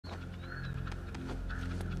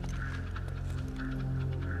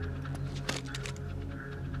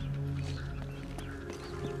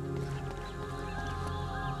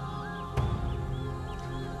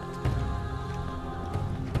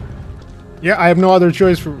Yeah, I have no other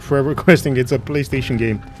choice for requesting. It's a PlayStation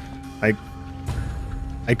game.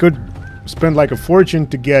 I could spend like a fortune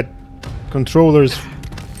to get controllers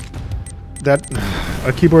that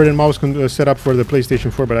a keyboard and mouse can set up for the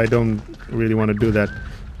PlayStation 4, but I don't really want to do that.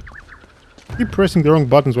 I keep pressing the wrong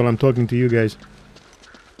buttons while I'm talking to you guys.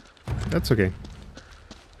 That's okay.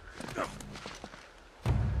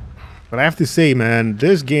 But I have to say, man,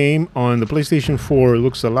 this game on the PlayStation 4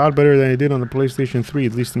 looks a lot better than it did on the PlayStation 3,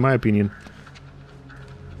 at least in my opinion.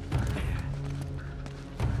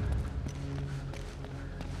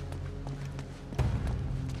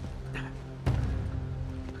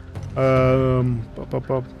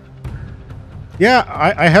 Yeah,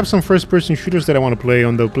 I have some first-person shooters that I want to play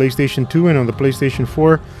on the PlayStation 2 and on the PlayStation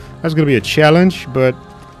 4. That's going to be a challenge, but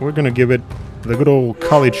we're going to give it the good old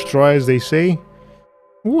college try, as they say.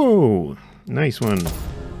 Whoa, nice one.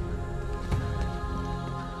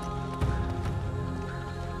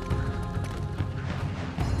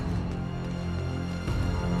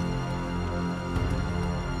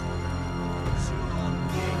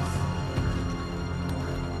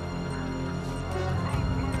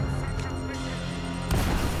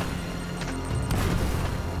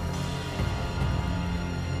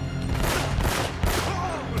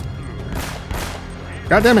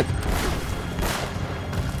 God damn it!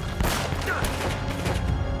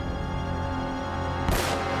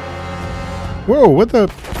 Whoa, what the?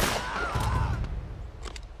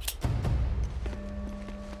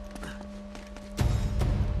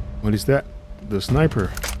 What is that? The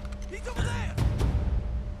sniper.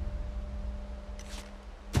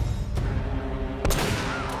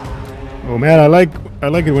 Oh man, I like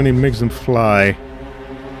it when it makes them fly.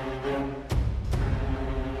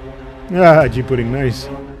 Ah, G pudding, nice.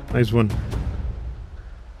 Nice one.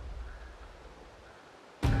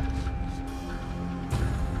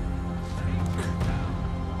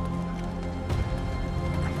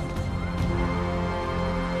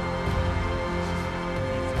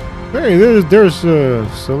 Hey, there's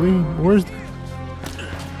Sully.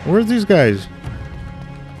 Where's these guys?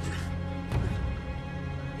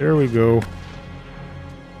 There we go.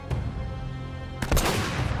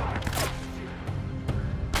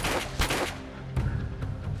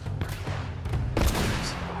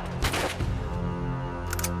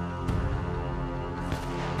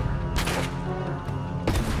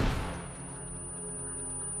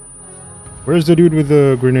 Where's the dude with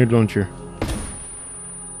the grenade launcher?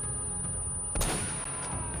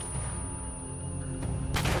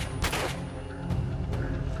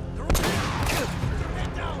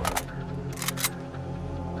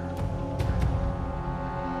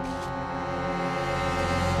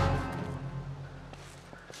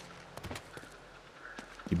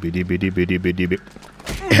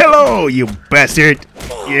 Hello, you bastard!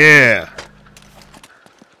 Yeah!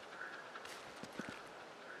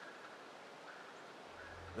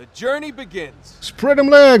 The journey begins. Spread them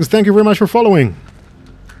legs! Thank you very much for following.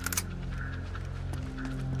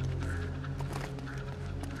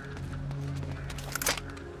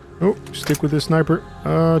 Oh, stick with the sniper.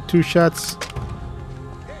 2 shots.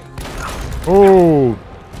 Oh!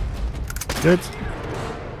 Let's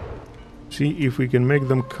see if we can make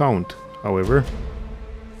them count, however.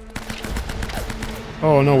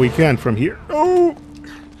 Oh, no, we can't from here. Oh!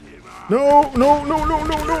 No, no, no, no,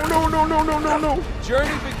 no, no, no, no, no, no, no, no.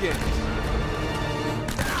 Journey begins.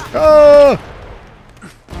 Ah!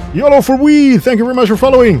 YOLO for we! Thank you very much for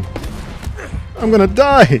following. I'm gonna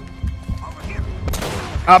die.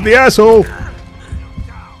 I'm the asshole.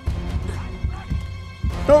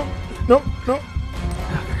 No, no, no.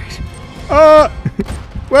 Ah!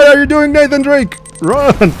 What are you doing, Nathan Drake?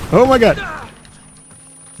 Run! Oh my god.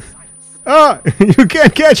 Ah! You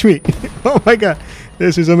can't catch me! Oh my god.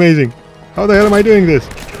 This is amazing. How the hell am I doing this?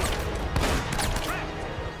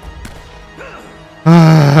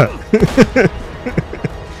 Ah!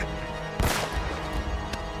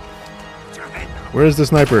 Where's the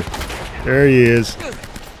sniper? There he is.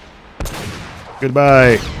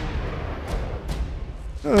 Goodbye.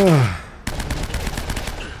 Ah.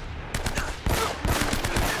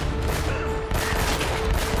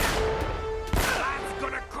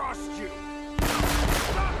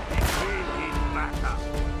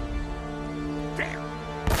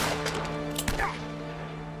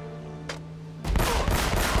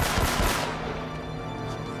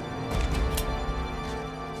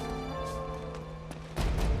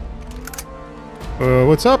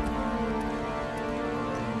 What's up? We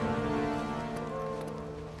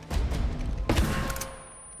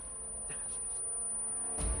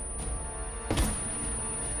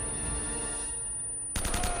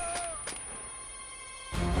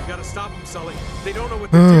got a stop them, Sully. They don't know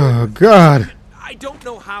what they're doing. Oh, God. I don't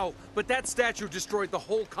know how, but that statue destroyed the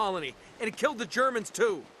whole colony, and it killed the Germans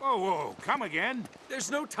too. Whoa, whoa, come again? There's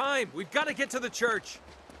no time. We've got to get to the church.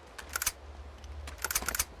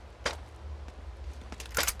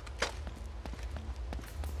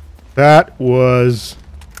 That was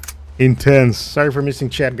intense. Sorry for missing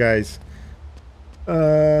chat, guys.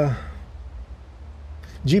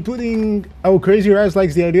 G Pudding. Oh, Crazy Raz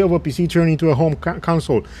likes the idea of a PC turning into a home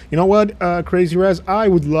console. You know what, Crazy Raz? I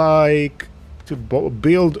would like to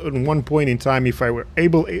build at one point in time, if I were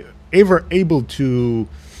ever able to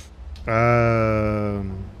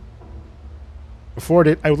afford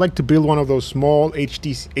it, I would like to build one of those small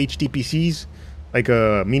HD PCs, like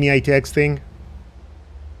a mini ITX thing.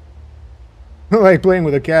 Like playing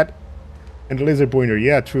with a cat and the laser pointer.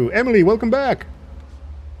 Yeah, true. Emily, welcome back.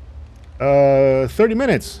 30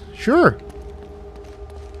 minutes. Sure.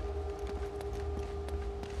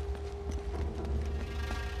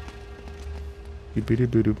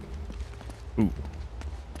 Ooh.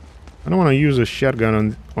 I don't want to use a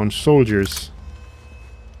shotgun on soldiers.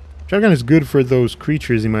 Shotgun is good for those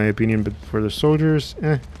creatures, in my opinion, but for the soldiers,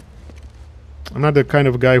 eh. I'm not the kind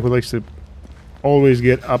of guy who likes to always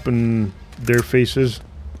get up in their faces.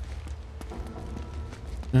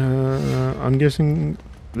 I'm guessing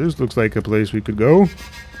this looks like a place we could go.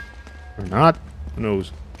 Or not. Who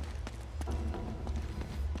knows?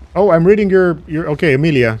 Oh, I'm reading your okay,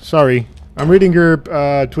 Amelia. Sorry. I'm reading your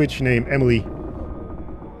Twitch name, Emily.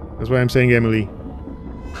 That's why I'm saying Emily.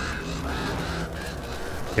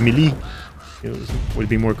 Emily? You know, would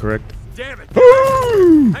be more correct. Damn it!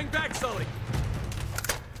 Ooh! Hang back, Sully.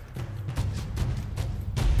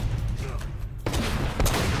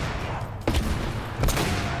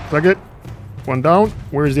 Suck it. One down.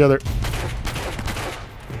 Where's the other?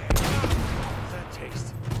 That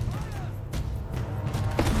taste.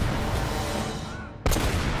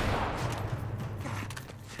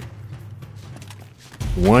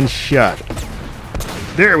 One shot.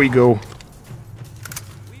 There we go.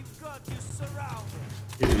 We've got you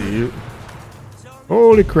surrounded. Idiot.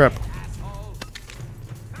 Holy crap.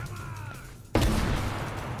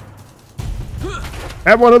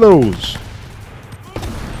 Have one of those.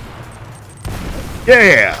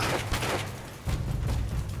 Yeah.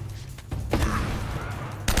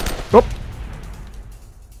 Oh.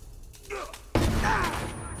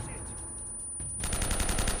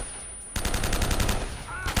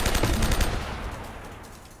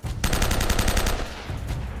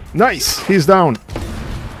 Nice. He's down.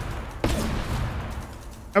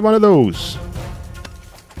 Have one of those.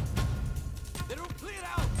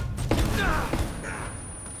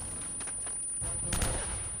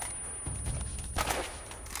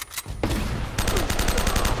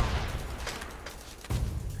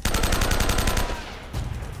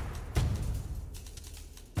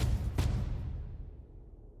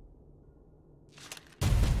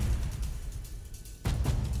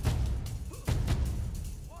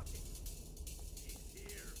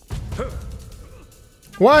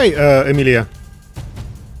 Why, Emilia?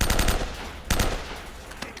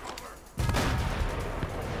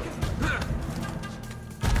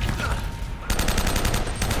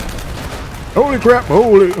 Holy crap!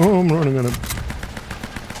 Holy! Oh, I'm running out of.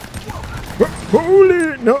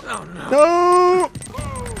 Holy! No! No!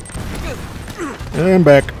 And I'm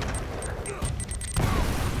back.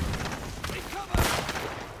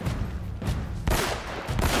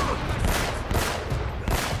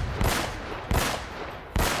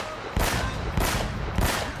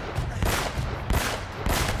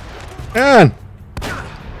 Man,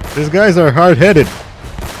 these guys are hard-headed.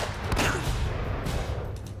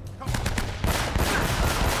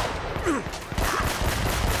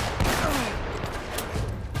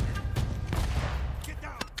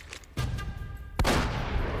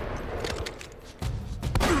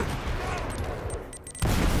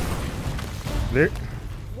 There.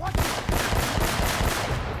 What?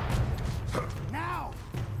 Now.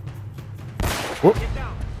 Whoop.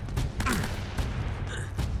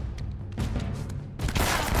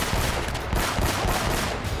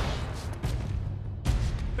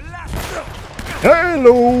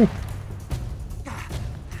 Hello.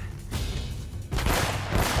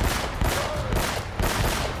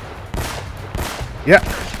 Yeah.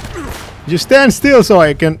 Just stand still so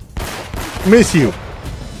I can miss you.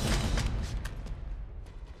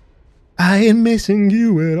 I ain't missing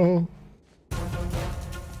you at all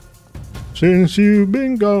since you've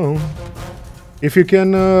been gone. If you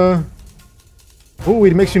can, oh,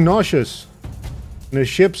 it makes you nauseous. And a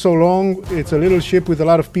ship so long, it's a little ship with a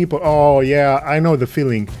lot of people. Oh yeah, I know the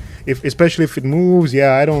feeling. Especially if it moves,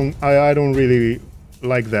 yeah, I don't really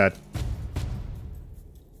like that.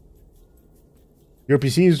 Your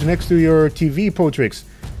PC is next to your TV, Potrix.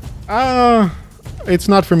 It's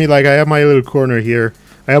not for me. Like, I have my little corner here.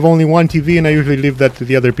 I have only one TV, and I usually leave that to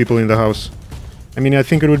the other people in the house. I mean, I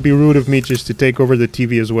think it would be rude of me just to take over the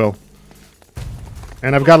TV as well.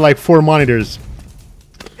 And I've got like 4 monitors.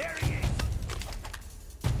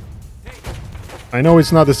 I know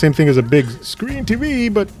it's not the same thing as a big screen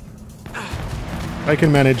TV, but I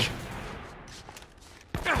can manage.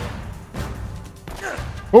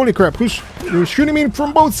 Holy crap, you're shooting me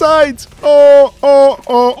from both sides! Oh, oh,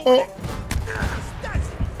 oh, oh.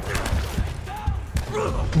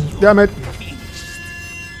 Damn it.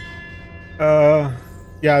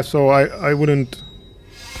 Yeah, so I wouldn't...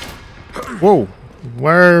 Whoa,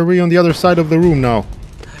 why are we on the other side of the room now?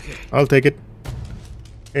 I'll take it.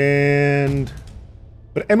 And...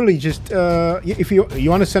 But Emily, just, if you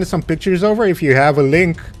want to send some pictures over, if you have a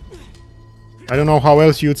link, I don't know how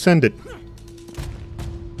else you'd send it.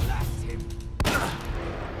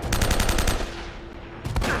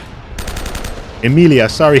 Emilia,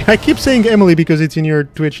 sorry. I keep saying Emily because it's in your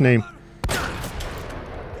Twitch name.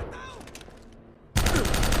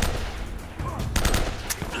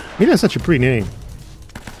 Emilia's such a pretty name,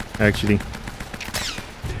 actually.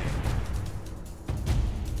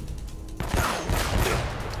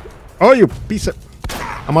 Oh, you piece of...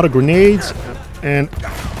 I'm out of grenades and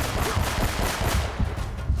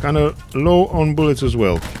kind of low on bullets as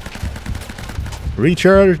well.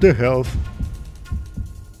 Recharge the health.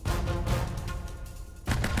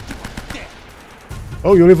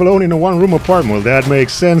 Oh, you live alone in a one-room apartment. Well, that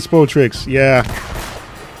makes sense, Potrix. Yeah.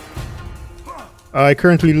 I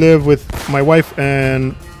currently live with my wife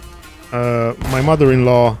and my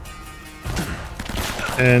mother-in-law.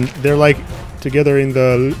 And they're like together in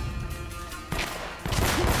the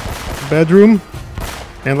bedroom.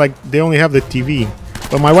 And like they only have the TV.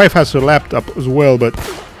 But my wife has her laptop as well, but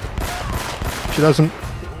she doesn't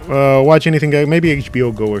watch anything. Maybe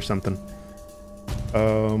HBO Go or something.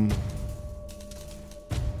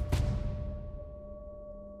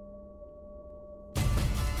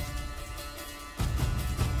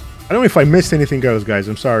 I don't know if I missed anything else, guys.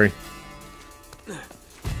 I'm sorry.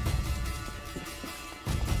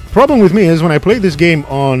 Problem with me is when I play this game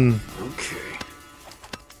on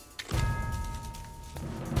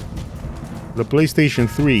the PlayStation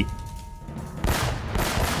 3.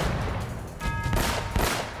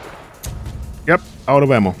 Yep, out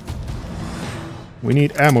of ammo. We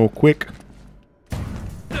need ammo, quick.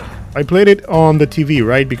 I played it on the TV,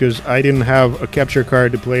 right? Because I didn't have a capture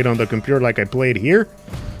card to play it on the computer like I played here.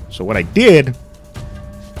 So what I did...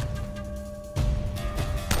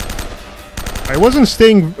 I wasn't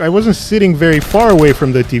sitting very far away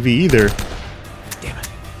from the TV either. Damn it.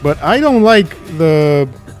 But I don't like the...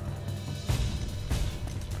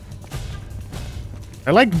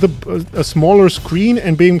 I like a smaller screen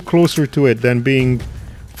and being closer to it than being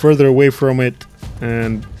further away from it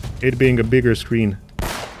and it being a bigger screen.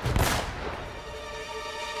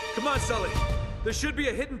 Come on, Sully. There should be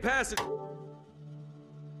a hidden passage.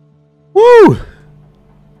 Woo!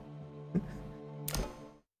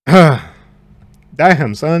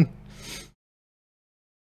 Damn, son.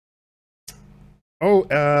 Oh,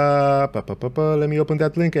 let me open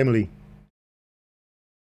that link, Emily.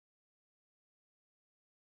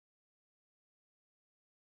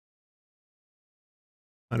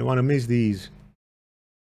 I don't want to miss these.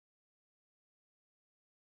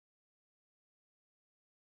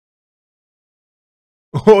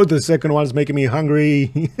 Oh, the second one's making me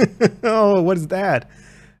hungry. Oh, what is that?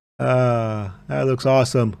 That looks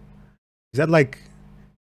awesome. Is that like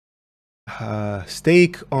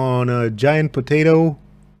steak on a giant potato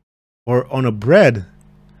or on a bread?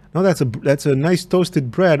 No, that's a nice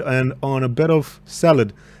toasted bread and on a bed of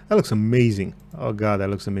salad. That looks amazing. Oh god, that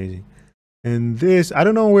looks amazing. And this, I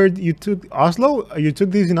don't know where you took Oslo. You took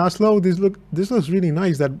these in Oslo. This looks really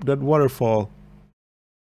nice. That waterfall.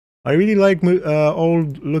 I really like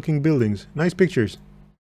old looking buildings. Nice pictures.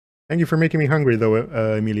 Thank you for making me hungry though,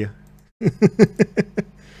 Emilia.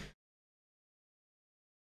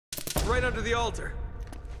 Right under the altar.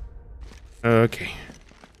 Okay.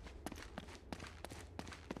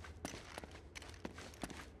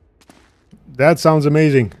 That sounds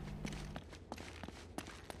amazing.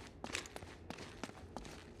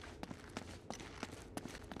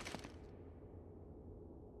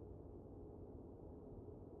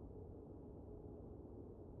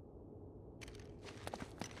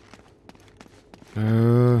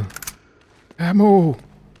 Ammo.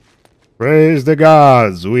 Praise the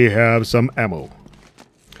gods, we have some ammo.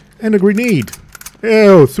 And a grenade.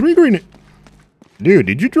 Oh, 3 grenades. Dude,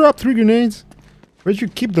 did you drop 3 grenades? Where'd you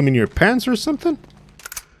keep them, in your pants or something?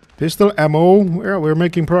 Pistol ammo. We're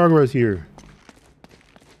making progress here.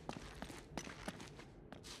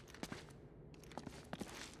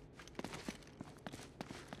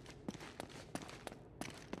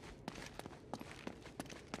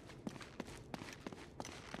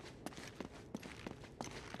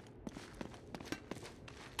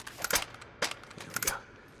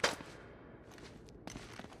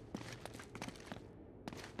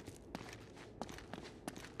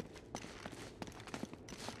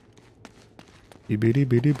 Bitty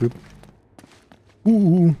bitty boop.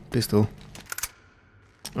 Ooh, pistol.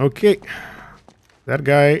 Okay. That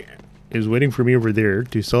guy is waiting for me over there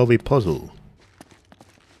to solve a puzzle.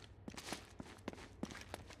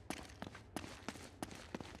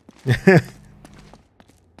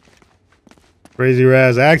 Crazy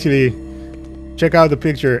Raz. Actually, check out the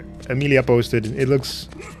picture Amelia posted. It looks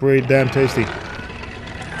pretty damn tasty.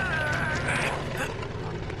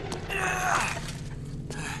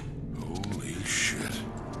 Holy shit.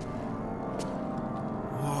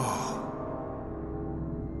 Whoa.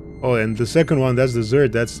 Oh, and the second one, that's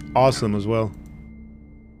dessert. That's awesome as well.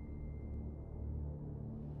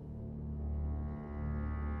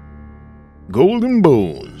 Golden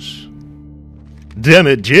Bones. Damn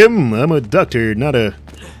it, Jim. I'm a doctor, not an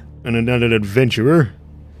adventurer.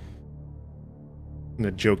 And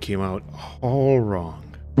the joke came out all wrong.